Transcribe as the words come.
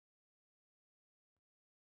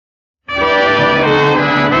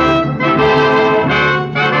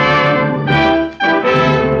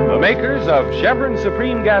of Chevron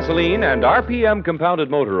Supreme Gasoline and RPM Compounded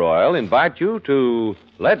Motor Oil invite you to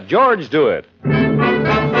Let George Do It. The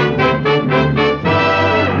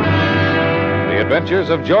Adventures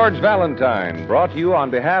of George Valentine, brought to you on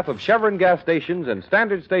behalf of Chevron gas stations and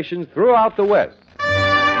standard stations throughout the West.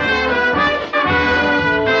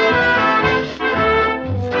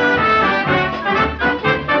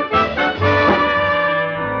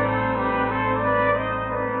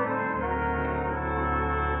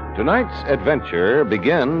 Tonight's adventure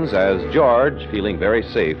begins as George, feeling very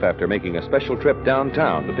safe after making a special trip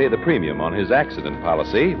downtown to pay the premium on his accident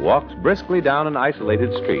policy, walks briskly down an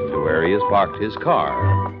isolated street to where he has parked his car.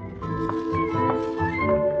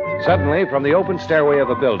 Suddenly, from the open stairway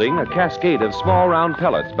of a building, a cascade of small round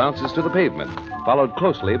pellets bounces to the pavement, followed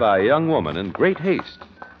closely by a young woman in great haste.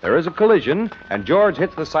 There is a collision, and George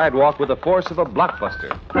hits the sidewalk with the force of a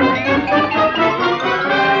blockbuster.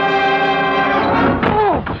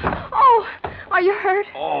 Are you hurt?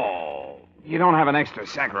 Oh, you don't have an extra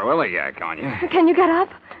sacroiliac on you. Can you get up?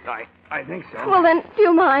 I think so. Well, then, do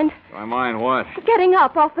you mind? Do I mind what? Getting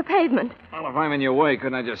up off the pavement. Well, if I'm in your way,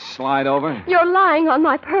 couldn't I just slide over? You're lying on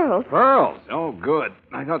my pearls. Pearls? Oh, good.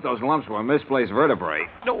 I thought those lumps were misplaced vertebrae.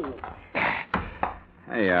 No.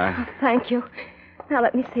 Hey, Oh, thank you. Now,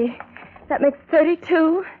 let me see. That makes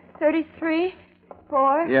 32, 33,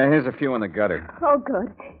 4. Yeah, here's a few in the gutter. Oh,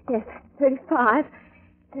 good. Yes, 35,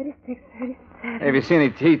 36, 37. Hey, if you see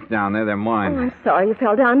any teeth down there, they're mine. Oh, I'm sorry you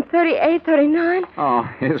fell down. 38, 39. Oh,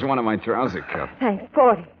 here's one of my trouser cuffs. Thanks,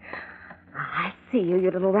 40. I see you,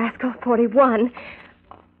 you little rascal. 41.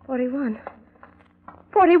 41.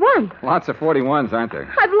 41. Lots of 41s, aren't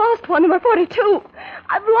there? I've lost one, number 42.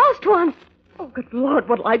 I've lost one. Oh, good Lord,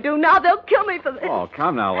 what'll I do now? They'll kill me for this. Oh,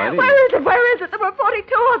 come now, lady. Where is it? Where is it? There were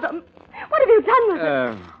 42 of them. What have you done with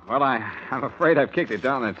it? Well, I'm afraid I've kicked it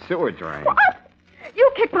down that sewer drain. What?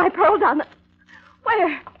 You kicked my pearl down the...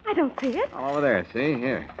 Where? I don't see it. All over there, see?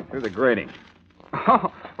 Here, through the grating.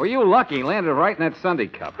 Oh, well, you lucky. Landed right in that Sunday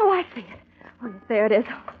cup. Oh, I see it. Oh, yes, there it is.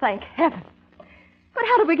 Oh, thank heaven. But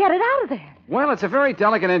how did we get it out of there? Well, it's a very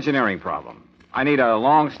delicate engineering problem. I need a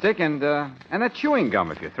long stick and that chewing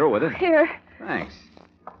gum if you're through with it. Here. Thanks.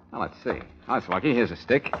 Now, let's see. Oh, that's lucky. Here's a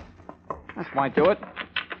stick. That might do it.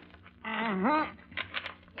 Mm-hmm.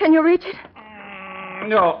 Can you reach it?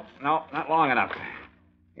 No, not long enough.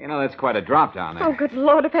 You know, that's quite a drop down there. Oh, good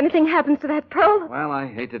Lord, if anything happens to that pearl. Well, I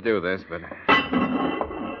hate to do this, but...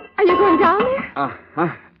 Are you going down there?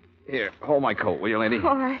 Huh? Here, hold my coat, will you, lady?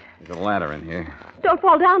 All right. There's a ladder in here. Don't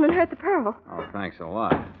fall down and hurt the pearl. Oh, thanks a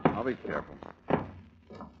lot. I'll be careful.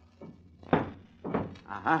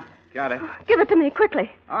 Uh-huh. Got it. Give it to me, quickly.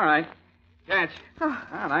 All right. Catch. Oh.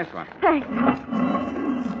 Ah, nice one. Thanks.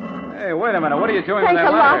 Hey, wait a minute. What are you doing Thanks with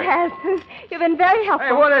that a lot, ladder? Has. You've been very helpful.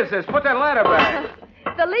 Hey, what is this? Put that ladder back.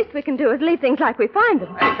 The least we can do is leave things like we find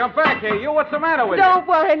them. Hey, come back here. You, what's the matter with you? Don't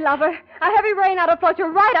worry, lover. A heavy rain ought to float you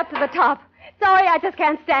right up to the top. Sorry, I just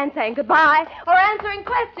can't stand saying goodbye or answering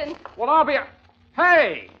questions. Well, I'll be...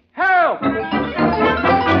 Hey! Help!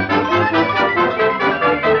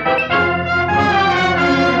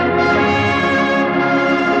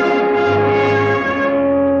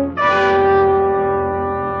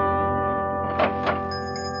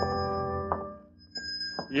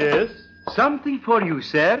 Yes? Something for you,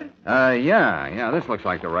 sir? Yeah. This looks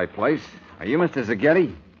like the right place. Are you Mr.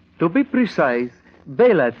 Zaghetti? To be precise,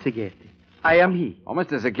 Bela Zaghetti. I am he. Oh,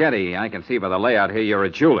 Mr. Zaghetti, I can see by the layout here you're a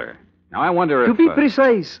jeweler. Now, I wonder if... To be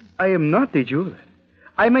precise, I am not a jeweler.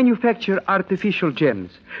 I manufacture artificial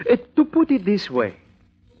gems. To put it this way,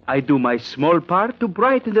 I do my small part to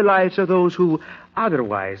brighten the lives of those who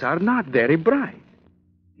otherwise are not very bright.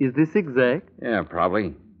 Is this exact? Yeah,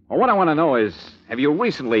 probably. Well, what I want to know is, have you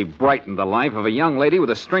recently brightened the life of a young lady with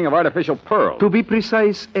a string of artificial pearls? To be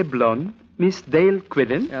precise, a blonde, Miss Dale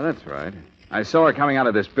Quidden. Yeah, that's right. I saw her coming out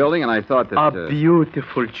of this building, and I thought that... A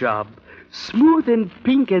beautiful job. Smooth and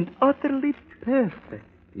pink and utterly perfect.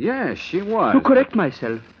 Yes, she was. To correct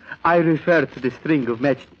myself, I refer to the string of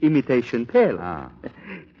matched imitation pearls. Ah.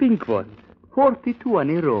 Pink ones. 42 on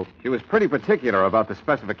a row. She was pretty particular about the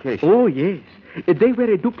specifications. Oh, yes. They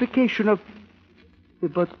were a duplication of...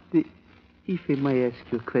 But if I may ask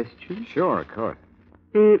you a question? Sure, of course.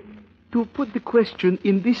 To put the question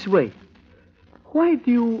in this way, why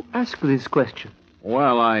do you ask this question?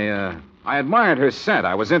 Well, I admired her set.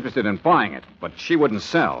 I was interested in buying it, but she wouldn't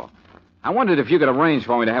sell. I wondered if you could arrange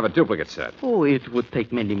for me to have a duplicate set. Oh, it would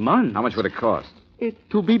take many months. How much would it cost?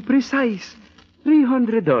 To be precise,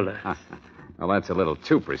 $300. Well, that's a little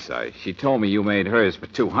too precise. She told me you made hers for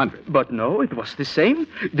 $200. But no, it was the same.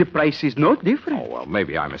 The price is not different. Oh, well,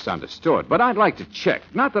 maybe I misunderstood. But I'd like to check.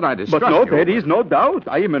 Not that I distrust But no, you. there is no doubt.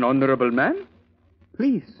 I am an honorable man.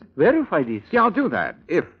 Please, verify this. Yeah, I'll do that.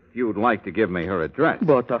 If you'd like to give me her address.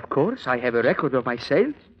 But of course, I have a record of my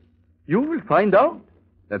sales. You will find out.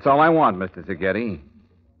 That's all I want, Mr. Zaghetti.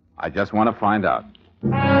 I just want to find out.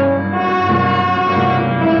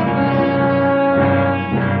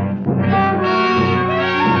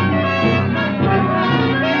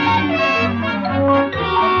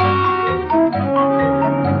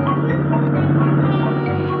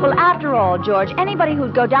 Well, after all, George, anybody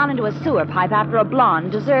who'd go down into a sewer pipe after a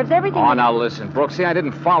blonde deserves everything. Oh, now listen, Brooksy, I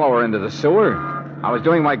didn't follow her into the sewer. I was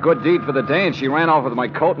doing my good deed for the day, and she ran off with my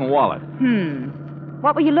coat and wallet.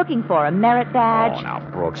 What were you looking for, a merit badge? Oh, now,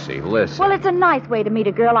 Brooksy, listen. Well, it's a nice way to meet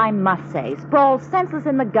a girl, I must say. Sprawled senseless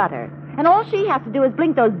in the gutter. And all she has to do is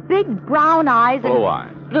blink those big brown eyes and... Blue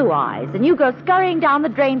eyes. Blue eyes. And you go scurrying down the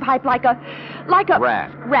drain pipe like a...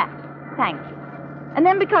 Rat. Rat. Thank you. And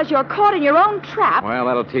then because you're caught in your own trap... Well,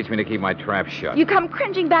 that'll teach me to keep my trap shut. You come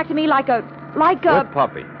cringing back to me like a... Good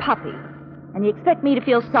puppy. Puppy. And you expect me to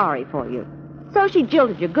feel sorry for you. So she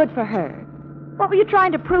jilted you. Good for her. What were you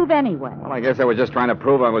trying to prove anyway? Well, I guess I was just trying to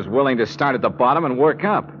prove I was willing to start at the bottom and work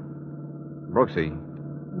up. Brooksy,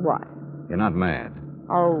 What? you're not mad.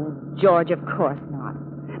 Oh, George, of course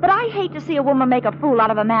not. But I hate to see a woman make a fool out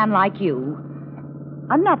of a man like you.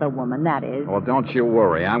 Another woman, that is. Well, don't you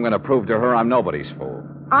worry. I'm going to prove to her I'm nobody's fool.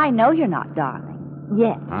 I know you're not, darling.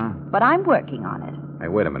 Yet. Huh? But I'm working on it. Hey,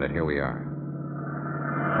 wait a minute. Here we are.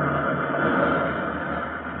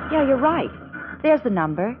 Yeah, you're right. There's the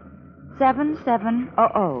number. 7700.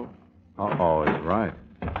 Uh-oh, he's right.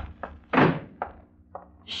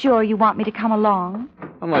 Sure you want me to come along?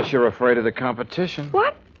 Unless you're afraid of the competition.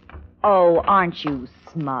 What? Oh, aren't you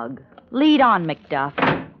smug? Lead on, Macduff.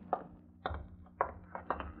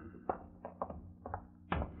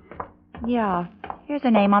 Yeah, here's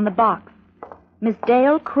her name on the box. Miss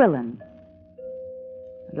Dale Quillen.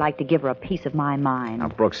 I'd like to give her a piece of my mind. Now,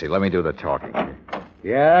 Brooksy, let me do the talking.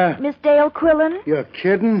 Yeah? Miss Dale Quillen? You're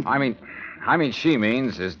kidding? I mean, she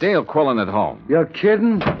means, is Dale Quillen at home? You're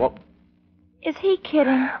kidding? Is he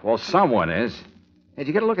kidding? Well, someone is. Hey, did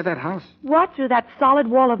you get a look at that house? What, through that solid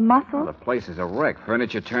wall of muscle? The place is a wreck.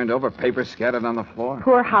 Furniture turned over, paper scattered on the floor.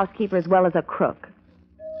 Poor housekeeper as well as a crook.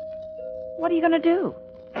 What are you going to do?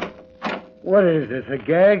 What is this, a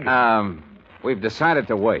gag? We've decided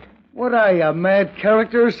to wait. What are you, a mad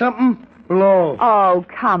character or something? Blow. Oh,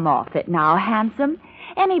 come off it now, handsome.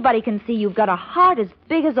 Anybody can see you've got a heart as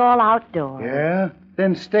big as all outdoors. Yeah?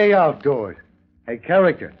 Then stay outdoors. Hey,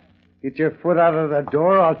 character, get your foot out of the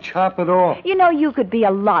door, I'll chop it off. You know, you could be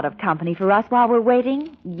a lot of company for us while we're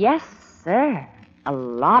waiting. Yes, sir. A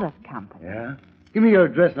lot of company. Yeah? Give me your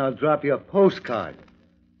address and I'll drop you a postcard.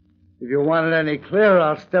 If you want it any clearer,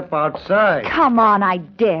 I'll step outside. Come on, I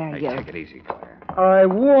dare Hey, you. take it easy, Claire. I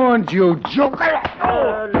warned you, joker.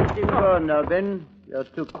 Let him go, Nubbin. You're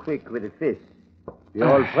too quick with the fist. You're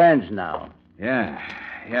old friends now. Yeah,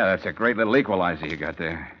 that's a great little equalizer you got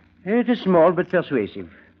there. It is small but persuasive.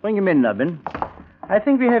 Bring him in, Nubbin. I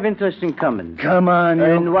think we have interest in common. Come on, you.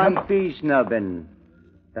 In one piece, Nubbin.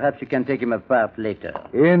 Perhaps you can take him apart later.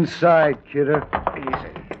 Inside, kidder.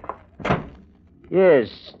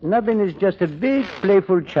 Yes, Nubbin is just a big,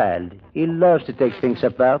 playful child. He loves to take things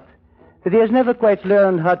apart, but he has never quite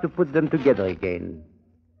learned how to put them together again.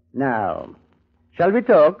 Now, shall we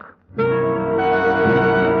talk?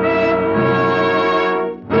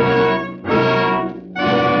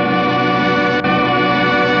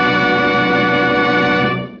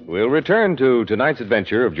 We'll return to tonight's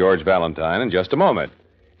adventure of George Valentine in just a moment.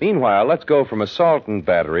 Meanwhile, let's go from assault and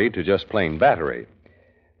battery to just plain battery.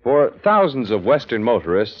 For thousands of Western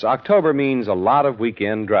motorists, October means a lot of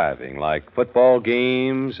weekend driving, like football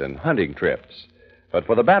games and hunting trips. But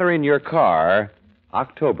for the battery in your car,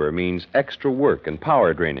 October means extra work and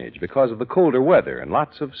power drainage because of the colder weather and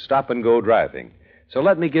lots of stop-and-go driving. So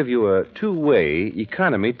let me give you a two-way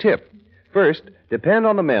economy tip. First, depend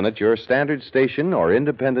on the men at your standard station or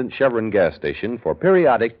independent Chevron gas station for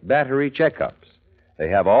periodic battery checkups. They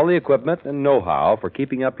have all the equipment and know-how for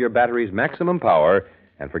keeping up your battery's maximum power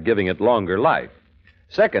and for giving it longer life.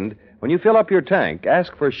 Second, when you fill up your tank,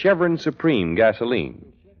 ask for Chevron Supreme gasoline.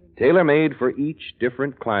 Tailor-made for each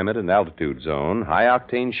different climate and altitude zone,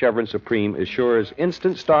 high-octane Chevron Supreme assures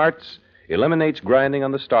instant starts, eliminates grinding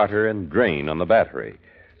on the starter, and drain on the battery.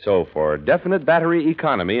 So for definite battery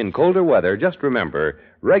economy in colder weather, just remember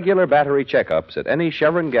regular battery checkups at any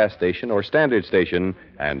Chevron gas station or standard station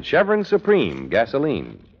and Chevron Supreme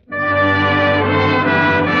gasoline.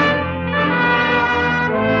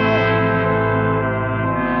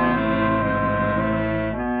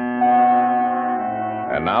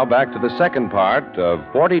 And now back to the second part of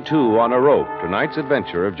 42 on a Rope, tonight's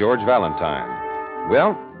adventure of George Valentine.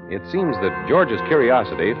 Well, it seems that George's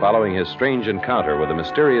curiosity following his strange encounter with a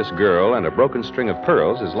mysterious girl and a broken string of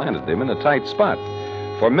pearls has landed him in a tight spot.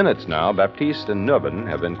 For minutes now, Baptiste and Nubbin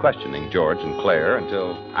have been questioning George and Claire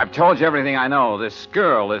until... I've told you everything I know. This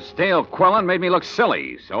girl, this Dale Quillen, made me look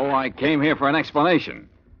silly, so I came here for an explanation.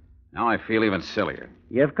 Now I feel even sillier.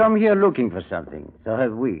 You have come here looking for something. So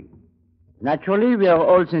have we. Naturally, we are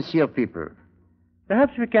all sincere people.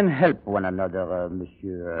 Perhaps we can help one another,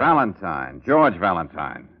 Monsieur... Valentine. George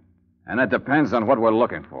Valentine. And that depends on what we're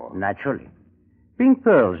looking for. Naturally. Pink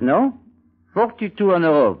pearls, no? 42 on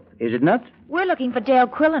a rope, is it not? We're looking for Dale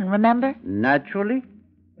Quillen, remember? Naturally.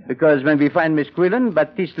 Because when we find Miss Quillen,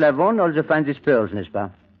 Baptiste Lavon also finds his pearls, n'est-ce pas?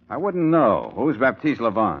 I wouldn't know. Who's Baptiste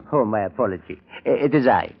Lavon? Oh, my apology. It is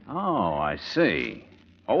I. Oh, I see.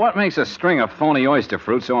 Well, what makes a string of phony oyster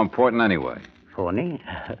fruit so important anyway? Phony?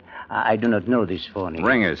 I do not know this phony.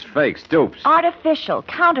 Ringers, fakes, dupes. Artificial,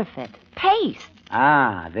 counterfeit, paste.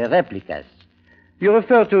 Ah, the replicas. You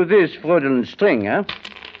refer to this fraudulent string, huh?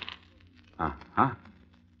 Huh?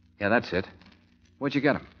 Yeah, that's it. Where'd you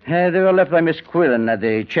get them? They were left by Miss Quillen at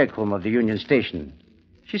the check room of the Union Station.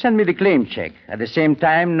 She sent me the claim check. At the same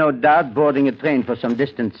time, no doubt, boarding a train for some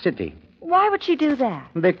distant city. Why would she do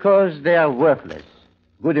that? Because they are worthless.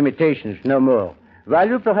 Good imitations, no more.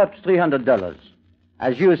 Value perhaps $300.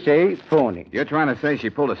 As you say, phony. You're trying to say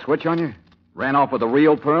she pulled a switch on you? Ran off with the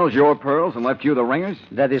real pearls, your pearls, and left you the ringers?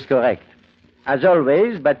 That is correct. As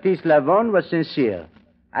always, Baptiste Lavon was sincere.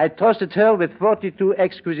 I trusted her with 42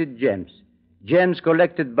 exquisite gems. Gems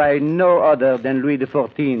collected by no other than Louis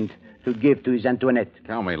XIV to give to his Antoinette.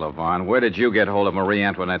 Tell me, Lavon, where did you get hold of Marie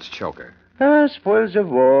Antoinette's choker? Spoils of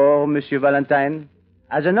war, Monsieur Valentine.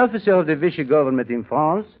 As an officer of the Vichy government in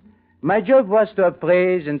France, my job was to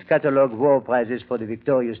appraise and catalogue war prizes for the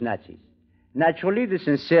victorious Nazis. Naturally, the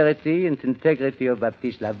sincerity and integrity of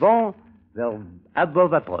Baptiste Lavon were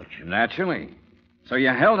above approach. Naturally. So you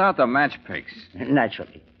held out the match picks.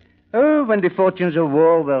 Naturally. Oh, when the fortunes of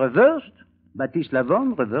war were reversed, Baptiste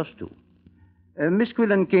Lavon reversed too. Miss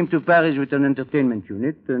Quillen came to Paris with an entertainment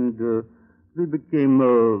unit, and we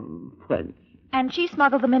became friends. And she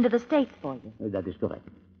smuggled them into the States for you. That is correct.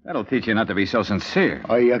 That'll teach you not to be so sincere.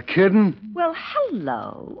 Are you kidding? Well,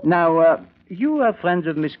 hello. Now, you are friends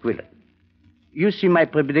of Miss Quillen. You see my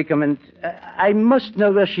predicament. I must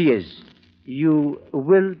know where she is. You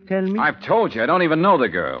will tell me? I've told you, I don't even know the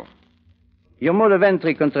girl. Your mode of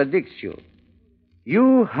entry contradicts you.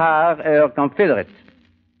 You are her confederate.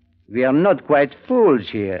 We are not quite fools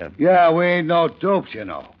here. Yeah, we ain't no dopes, you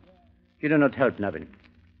know. You do not help, Nubbin.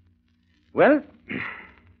 Well,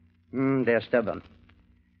 they're stubborn.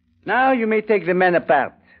 Now you may take the man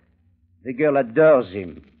apart. The girl adores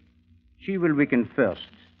him. She will weaken first.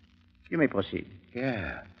 You may proceed.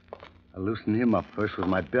 Yeah. I'll loosen him up first with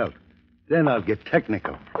my belt. Then I'll get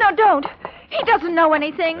technical. No, don't. He doesn't know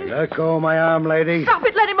anything. Let go of my arm, lady. Stop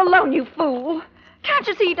it. Let him alone, you fool. Can't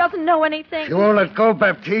you see he doesn't know anything? You won't let go,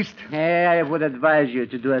 Baptiste. I would advise you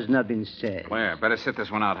to do as Nubbin said. Claire, better sit this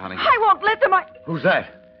one out, honey. I won't let them. Who's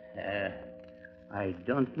that? I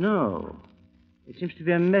don't know. It seems to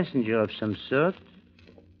be a messenger of some sort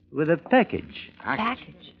with a package.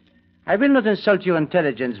 Package? I will not insult your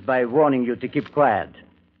intelligence by warning you to keep quiet.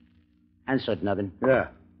 Answer it, Nubbin. Yeah.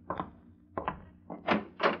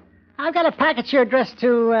 I've got a package here addressed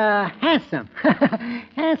to Handsome.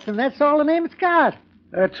 Handsome, that's all the name it's got.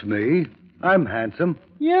 That's me. I'm handsome.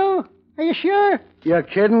 You? Are you sure? You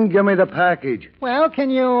kidding? Give me the package. Well, can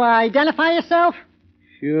you identify yourself?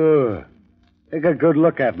 Sure. Take a good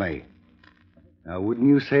look at me. Now, wouldn't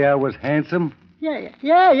you say I was handsome?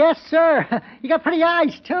 Yes, sir. You got pretty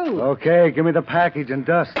eyes, too. Okay, give me the package and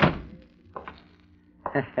dust.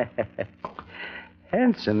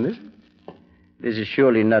 Handsome, is it? This is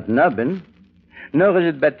surely not Nubbin, nor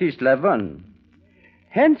is it Baptiste Lavon.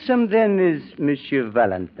 Handsome, then, is Monsieur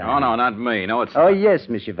Valentine. Oh, no, not me. No, it's... Oh, yes,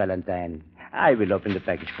 Monsieur Valentine. I will open the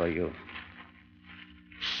package for you.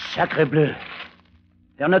 Sacre bleu.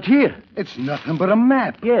 They're not here. It's nothing but a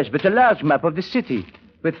map. Yes, but a large map of the city,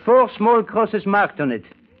 with 4 small crosses marked on it,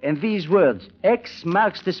 and these words, X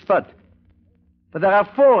marks the spot. But there are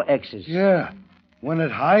 4 X's. Yeah. One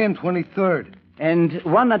at High and 23rd. And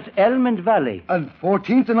one at Elm and Valley. And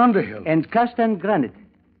 14th and Underhill. And Casta and Granite.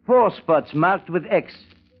 4 spots marked with X.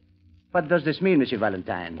 What does this mean, Monsieur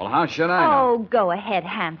Valentine? Well, how should I know? Oh, go ahead,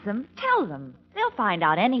 Handsome. Tell them. They'll find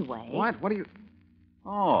out anyway. What? What do you...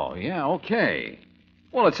 Oh, yeah, okay.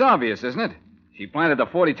 Well, it's obvious, isn't it? She planted the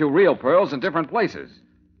 42 real pearls in different places.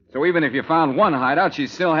 So even if you found one hideout, she'd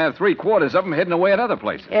still have 3/4 of them hidden away at other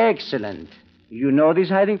places. Excellent. You know these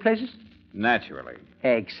hiding places? Naturally.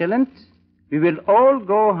 Excellent. We will all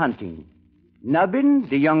go hunting. Nubbin,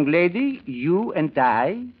 the young lady, you and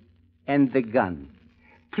I, and the gun.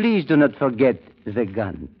 Please do not forget the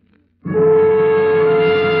gun.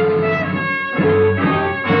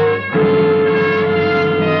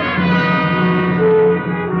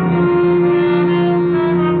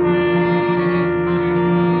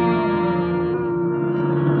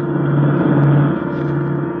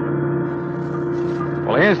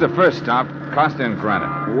 Well, here's the first stop, Costa and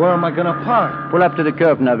Granite. Where am I going to park? Pull up to the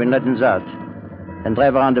curb, Nubbin, let us out. Then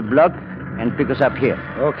drive around the block and pick us up here.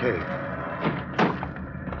 Okay.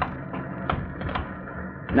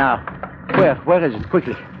 Now, where is it?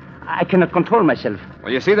 Quickly. I cannot control myself.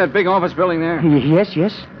 Well, you see that big office building there? Yes,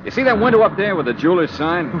 yes. You see that window up there with the jeweler's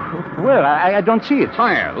sign? Where? I don't see it.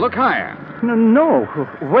 Higher. Look higher. No.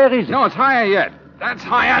 Where is it? No, it's higher yet. That's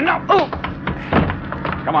higher. No. Oh!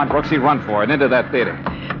 Come on, Brooksy, run for it. Into that theater.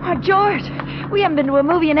 Oh, George, we haven't been to a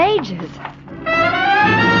movie in ages.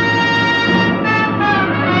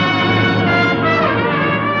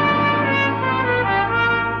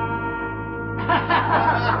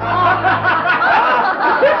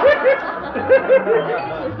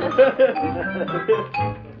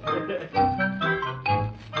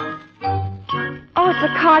 Oh, it's a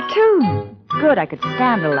cartoon. Good, I could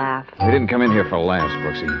stand a laugh. We didn't come in here for laughs,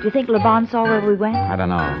 Brooksy. Do you think Levon saw where we went? I don't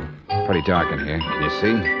know. Pretty dark in here. Can you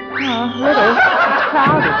see? Oh, little. It's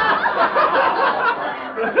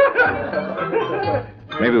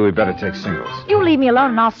crowded. Maybe we'd better take singles. You leave me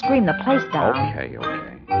alone and I'll scream the place down. Okay.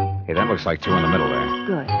 Hey, that looks like two in the middle there.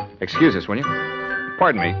 Good. Excuse us, will you?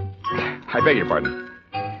 Pardon me. I beg your pardon.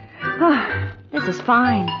 Oh, this is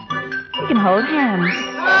fine. We can hold hands.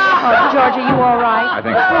 Oh, George, are you all right? I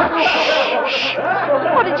think so.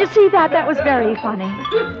 Oh, did you see that? That was very funny.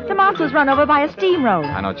 The mouse was run over by a steamroller.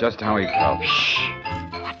 I know just how he felt.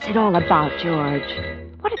 What's it all about, George?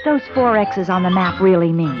 What did those 4 X's on the map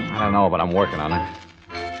really mean? I don't know, but I'm working on it.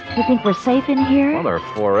 You think we're safe in here? Well, there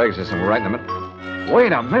are 4 exits and we're right in the middle.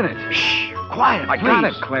 Wait a minute. Shh. Quiet, I got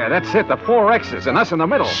it, Claire. That's it. The 4 X's and us in the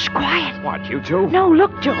middle. Shh, quiet. What, you two? No,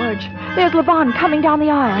 look, George. There's Levon coming down the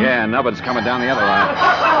aisle. Yeah, Nubbin's coming down the other aisle.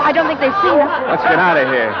 I don't think they've seen us. Let's get out of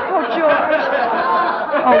here. Oh, George.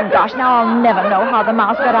 Oh, gosh, now I'll never know how the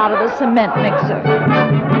mouse got out of the cement mixer.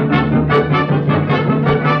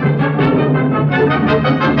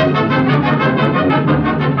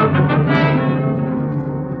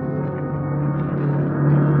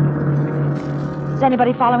 Is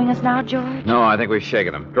anybody following us now, George? No, I think we've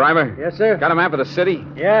shaken him. Driver? Yes, sir. Got a map of the city?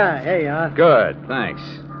 Yeah, here you are. Good, thanks.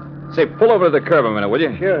 Say, pull over to the curb a minute, will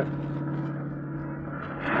you? Sure.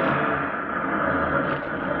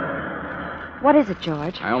 What is it,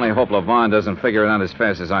 George? I only hope Levon doesn't figure it out as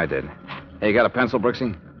fast as I did. Hey, you got a pencil,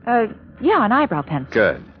 Brooksy? Yeah, an eyebrow pencil.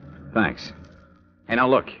 Good. Thanks. Hey, now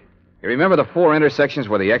look. You remember the 4 intersections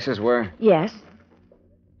where the X's were? Yes.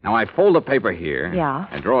 Now, I fold the paper here. Yeah.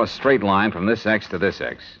 And draw a straight line from this X to this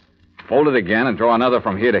X. Fold it again and draw another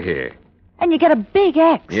from here to here. And you get a big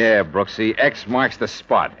X. Yeah, Brooksy. X marks the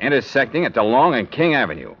spot, intersecting at DeLong and King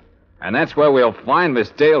Avenue. And that's where we'll find Miss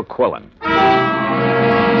Dale Quillen.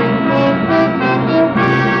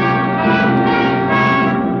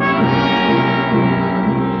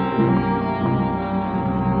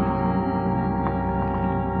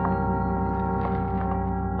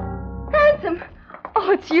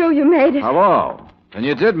 Oh, it's you. You made it. Hello. Then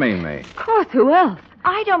you did mean me. Of course. Who else?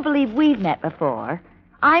 I don't believe we've met before.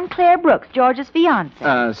 I'm Claire Brooks, George's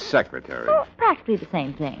fiancée. Secretary. Oh, practically the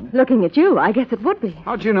same thing. Looking at you, I guess it would be.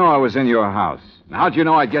 How'd you know I was in your house? And how'd you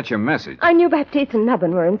know I'd get your message? I knew Baptiste and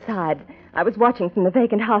Nubbin were inside. I was watching from the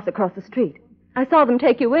vacant house across the street. I saw them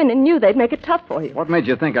take you in and knew they'd make it tough for you. What made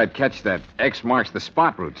you think I'd catch that X marks the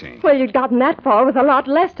spot routine? Well, you'd gotten that far with a lot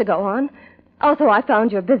less to go on. Also, I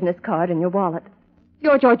found your business card in your wallet.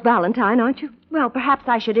 You're George Valentine, aren't you? Well, perhaps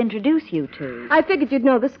I should introduce you two. I figured you'd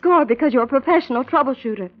know the score because you're a professional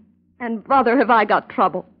troubleshooter. And brother, have I got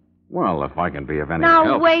trouble. Well, if I can be of any Now,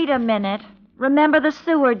 help. wait a minute. Remember the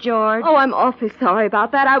sewer, George. Oh, I'm awfully sorry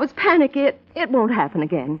about that. I was panicky. It won't happen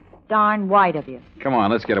again. Darn white of you. Come on,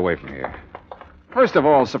 let's get away from here. First of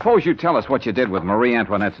all, suppose you tell us what you did with Marie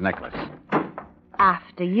Antoinette's necklace.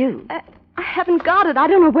 After you. I haven't got it. I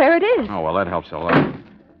don't know where it is. Oh, well, that helps a lot.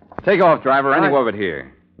 Take off, driver, anywhere but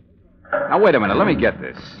here. Now, wait a minute. Let me get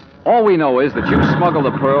this. All we know is that you smuggled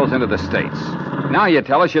the pearls into the States. Now you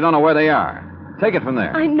tell us you don't know where they are. Take it from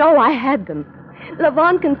there. I know I had them.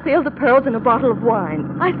 Levon concealed the pearls in a bottle of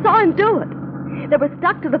wine. I saw him do it. They were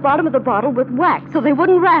stuck to the bottom of the bottle with wax so they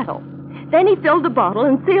wouldn't rattle. Then he filled the bottle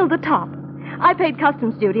and sealed the top. I paid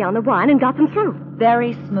customs duty on the wine and got them through.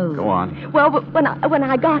 Very smooth. Go on. Well, when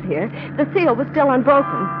I got here, the seal was still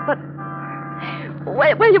unbroken. But,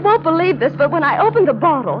 well, you won't believe this, but when I opened the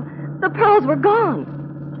bottle, the pearls were gone.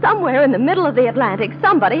 Somewhere in the middle of the Atlantic,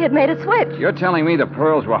 somebody had made a switch. You're telling me the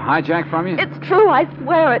pearls were hijacked from you? It's true, I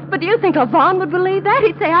swear it. But do you think Levon would believe that?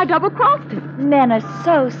 He'd say I double-crossed him. Men are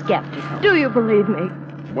so skeptical. Do you believe me?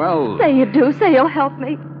 Well... Say you do. Say you'll help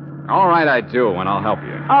me. All right, I do, and I'll help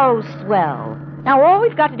you. Oh, swell. Now, all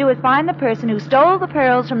we've got to do is find the person who stole the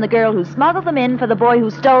pearls from the girl who smuggled them in for the boy who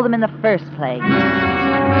stole them in the first place.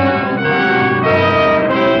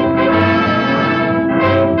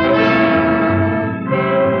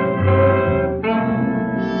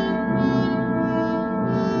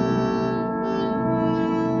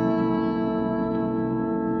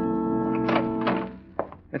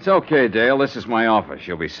 It's okay, Dale. This is my office.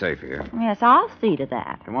 You'll be safe here. Yes, I'll see to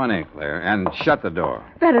that. Come on in, Claire, and shut the door.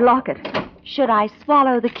 Better lock it. Should I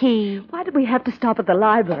swallow the key? Why did we have to stop at the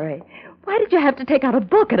library? Why did you have to take out a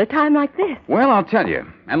book at a time like this? Well, I'll tell you,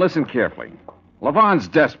 and listen carefully. Levon's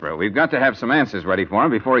desperate. We've got to have some answers ready for him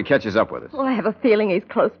before he catches up with us. Oh, I have a feeling he's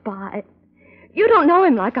close by. You don't know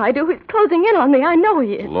him like I do. He's closing in on me. I know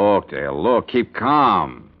he is. Look, Dale, look. Keep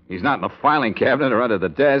calm. He's not in the filing cabinet or under the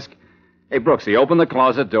desk. Hey, Brooksy, open the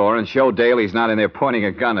closet door and show Dale he's not in there pointing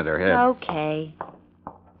a gun at her head. Okay.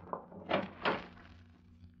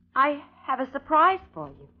 I have a surprise for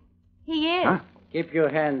you. He is. Huh? Keep your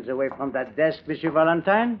hands away from that desk, Monsieur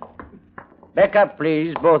Valentine. Back up,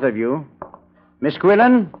 please, both of you. Miss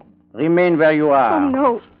Quillen, remain where you are. Oh,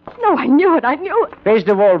 no. No, I knew it. I knew it. Face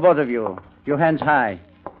the wall, both of you. Your hands high.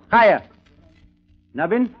 Higher.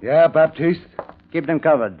 Nubbin? Yeah, Baptiste? Keep them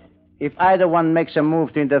covered. If either one makes a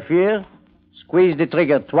move to interfere, squeeze the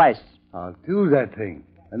trigger twice. I'll do that thing.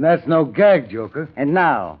 And that's no gag, Joker. And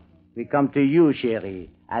now, we come to you, Sherry.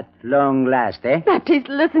 At long last, eh? Baptiste,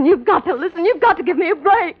 listen. You've got to listen. You've got to give me a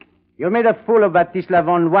break. You made a fool of Baptiste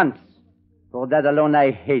Lavon once. For that alone,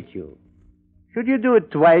 I hate you. Should you do it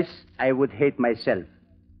twice, I would hate myself.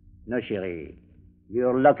 No, Sherry.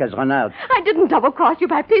 Your luck has run out. I didn't double-cross you,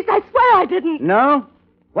 Baptiste. I swear I didn't. No?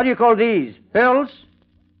 What do you call these? Pearls?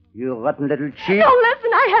 You rotten little cheat. No,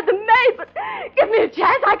 listen. I had them made, but give me a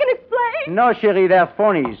chance. I can explain. No, Sherry, they're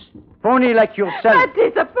phonies. Phony like yourself.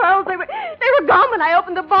 Baptiste, the pearls, they were gone when I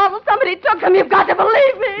opened the bottle. Somebody took them. You've got to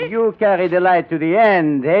believe me. You carry the light to the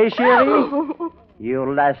end, eh, Sherry?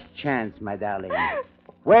 Your last chance, my darling.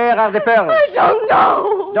 Where are the pearls? I don't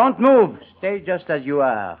know. Don't move. Stay just as you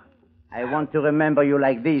are. I want to remember you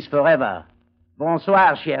like this forever.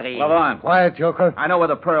 Bonsoir, Sherry. Levon, Quiet, Joker. I know where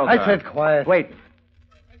the pearls are. I said quiet. Wait.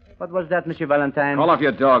 What was that, Monsieur Valentine? Call off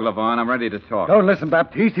your dog, Levon. I'm ready to talk. Don't listen,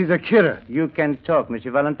 Baptiste. He's a kidder. You can talk,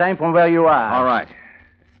 Monsieur Valentine, from where you are. All right.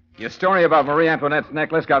 Your story about Marie Antoinette's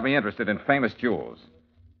necklace got me interested in famous jewels.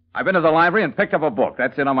 I've been to the library and picked up a book.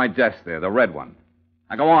 That's it on my desk there, the red one.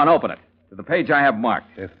 Now go on, open it. To the page I have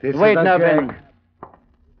marked. If this Wait is now, a Ben. gag...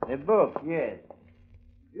 The book, yes.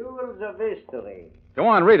 Jewels of History. Go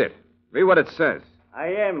on, read it. Read what it says. I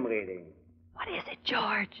am reading. What is it,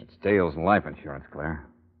 George? It's Dale's life insurance, Claire.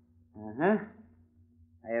 Uh-huh.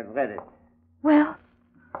 I have read it. Well,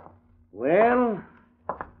 Well,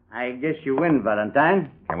 I guess you win,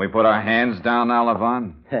 Valentine. Can we put our hands down now,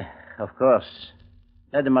 Levon? Of course.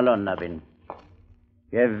 Let them alone, Nabin.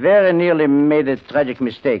 You have very nearly made a tragic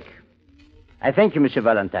mistake. I thank you, Monsieur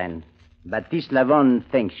Valentine. Baptiste Lavon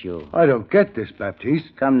thanks you. I don't get this,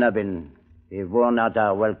 Baptiste. Come, Nabin. We've worn out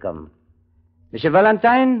our welcome. Monsieur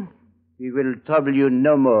Valentine, we will trouble you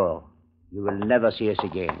no more. You will never see us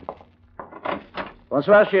again.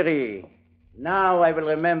 Bonsoir, chérie. Now I will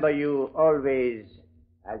remember you always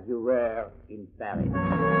as you were in Paris.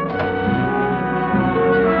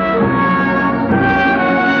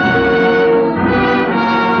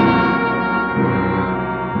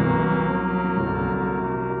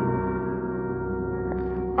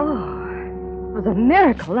 It was a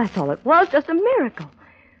miracle. That's all it was, just a miracle.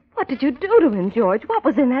 What did you do to him, George? What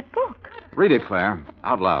was in that book? Read it, Claire,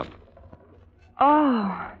 out loud.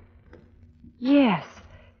 Oh, yes.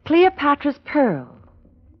 Cleopatra's Pearl.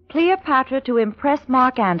 Cleopatra, to impress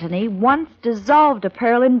Mark Antony, once dissolved a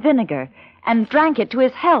pearl in vinegar and drank it to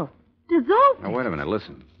his health. Dissolved? Now, wait a minute.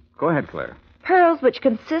 Listen. Go ahead, Claire. Pearls which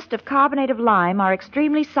consist of carbonate of lime are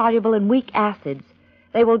extremely soluble in weak acids.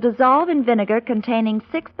 They will dissolve in vinegar containing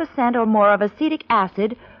 6% or more of acetic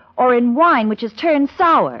acid, or in wine which is turned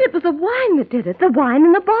sour. It was the wine that did it, the wine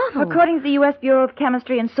in the bottle. According to the U.S. Bureau of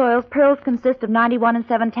Chemistry and Soils, pearls consist of 91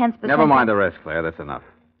 7/10%. Never mind the rest, Claire. That's enough.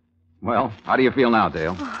 Well, how do you feel now,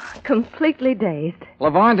 Dale? Completely dazed.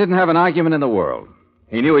 Levon didn't have an argument in the world.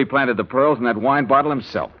 He knew he planted the pearls in that wine bottle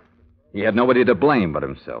himself. He had nobody to blame but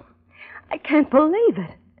himself. I can't believe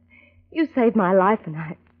it. You saved my life, and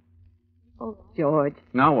Oh, George.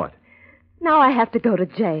 Now what? Now I have to go to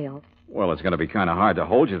jail. Well, it's going to be kind of hard to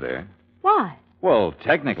hold you there. Why? Well,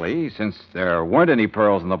 technically, since there weren't any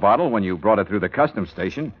pearls in the bottle when you brought it through the customs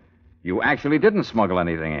station, you actually didn't smuggle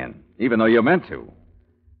anything in, even though you meant to.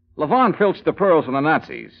 Levon filched the pearls from the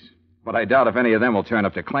Nazis, but I doubt if any of them will turn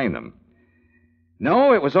up to claim them.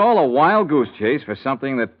 No, it was all a wild goose chase for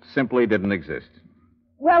something that simply didn't exist.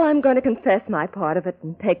 Well, I'm going to confess my part of it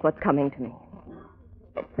and take what's coming to me.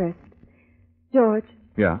 But first, George.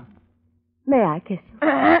 Yeah? May I kiss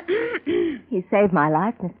you? He saved my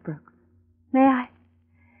life, Miss Brooks. May I?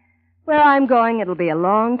 Where I'm going, it'll be a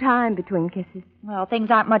long time between kisses. Well,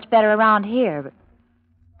 things aren't much better around here, but...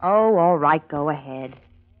 Oh, all right, go ahead.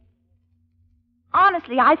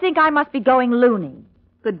 Honestly, I think I must be going loony.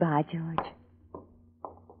 Goodbye, George.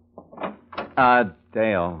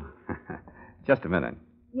 Dale. Just a minute.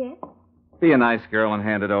 Yes? Be a nice girl and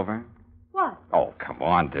hand it over. What? Oh, come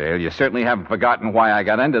on, Dale. You certainly haven't forgotten why I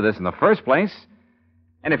got into this in the first place.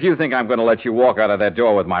 And if you think I'm going to let you walk out of that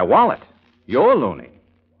door with my wallet, you're loony.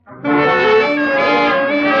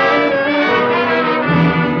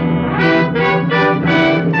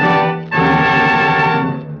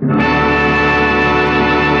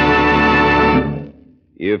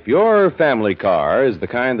 If your family car is the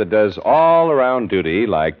kind that does all-around duty,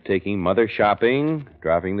 like taking mother shopping,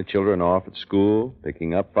 dropping the children off at school,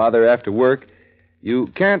 picking up father after work, you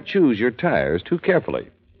can't choose your tires too carefully.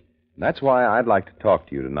 That's why I'd like to talk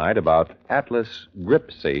to you tonight about Atlas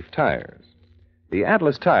Grip Safe tires. The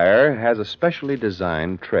Atlas tire has a specially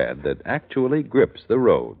designed tread that actually grips the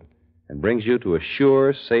road and brings you to a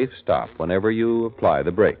sure, safe stop whenever you apply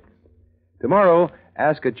the brakes. Tomorrow,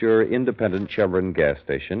 ask at your independent Chevron gas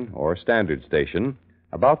station or standard station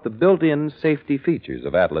about the built-in safety features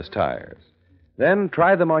of Atlas tires. Then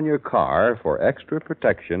try them on your car for extra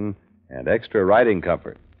protection and extra riding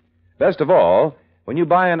comfort. Best of all, when you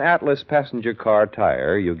buy an Atlas passenger car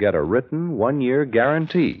tire, you get a written 1-year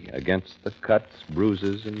guarantee against the cuts,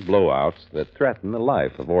 bruises, and blowouts that threaten the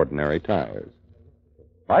life of ordinary tires.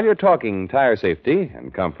 While you're talking tire safety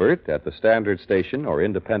and comfort at the standard station or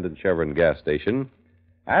independent Chevron gas station,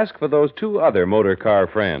 ask for those two other motor car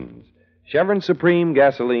friends, Chevron Supreme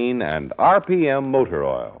Gasoline and RPM Motor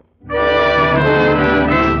Oil.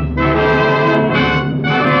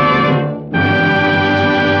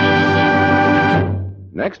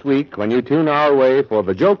 Next week, when you tune our way for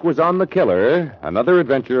The Joke Was on the Killer, another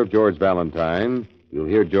adventure of George Valentine, you'll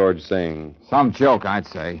hear George sing, Some joke, I'd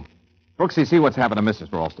say. Brooksy, see what's happened to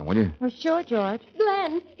Mrs. Ralston, will you? Well, sure, George.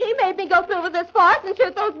 Glenn, he made me go through with this farce and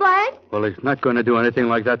shoot those blanks. Well, he's not going to do anything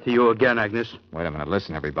like that to you again, Agnes. Wait a minute.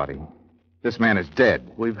 Listen, everybody. This man is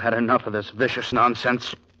dead. We've had enough of this vicious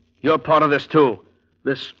nonsense. You're part of this, too.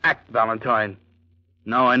 This act, Valentine.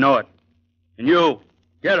 Now I know it. And you,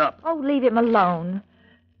 get up. Oh, leave him alone.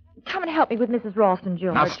 Come and help me with Mrs. Ralston,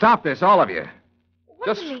 George. Now stop this, all of you.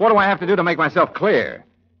 What do I have to do to make myself clear?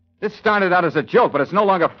 This started out as a joke, but it's no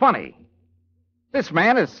longer funny. This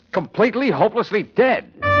man is completely, hopelessly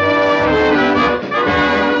dead.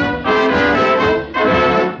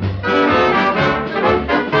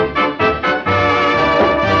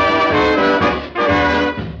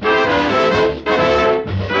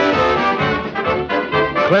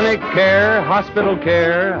 Clinic care, hospital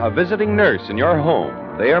care, a visiting nurse in your home.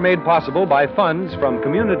 They are made possible by funds from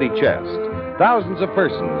Community Chest. Thousands of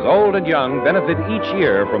persons, old and young, benefit each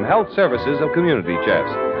year from health services of Community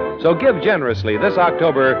Chest. So give generously this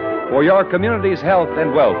October for your community's health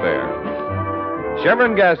and welfare.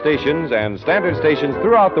 Chevron gas stations and standard stations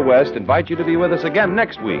throughout the West invite you to be with us again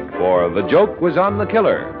next week for The Joke Was on the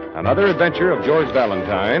Killer, another adventure of George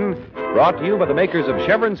Valentine, brought to you by the makers of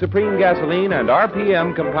Chevron Supreme Gasoline and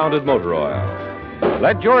RPM Compounded Motor Oil.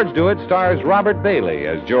 Let George Do It stars Robert Bailey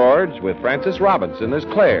as George with Frances Robinson as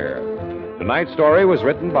Claire. Tonight's story was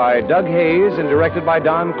written by Doug Hayes and directed by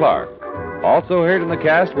Don Clark. Also heard in the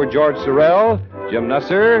cast were George Sorrell, Jim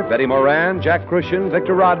Nusser, Betty Moran, Jack Crucian,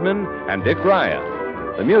 Victor Rodman, and Dick Ryan.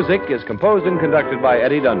 The music is composed and conducted by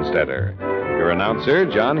Eddie Dunstetter. Your announcer,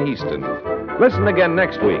 John Heaston. Listen again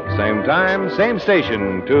next week, same time, same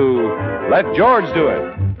station, to Let George Do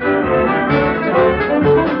It.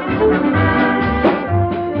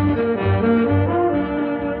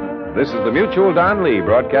 This is the Mutual Don Lee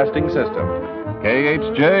Broadcasting System.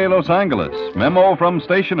 KHJ Los Angeles. Memo from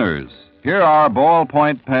stationers. Here are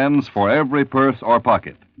ballpoint pens for every purse or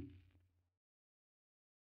pocket.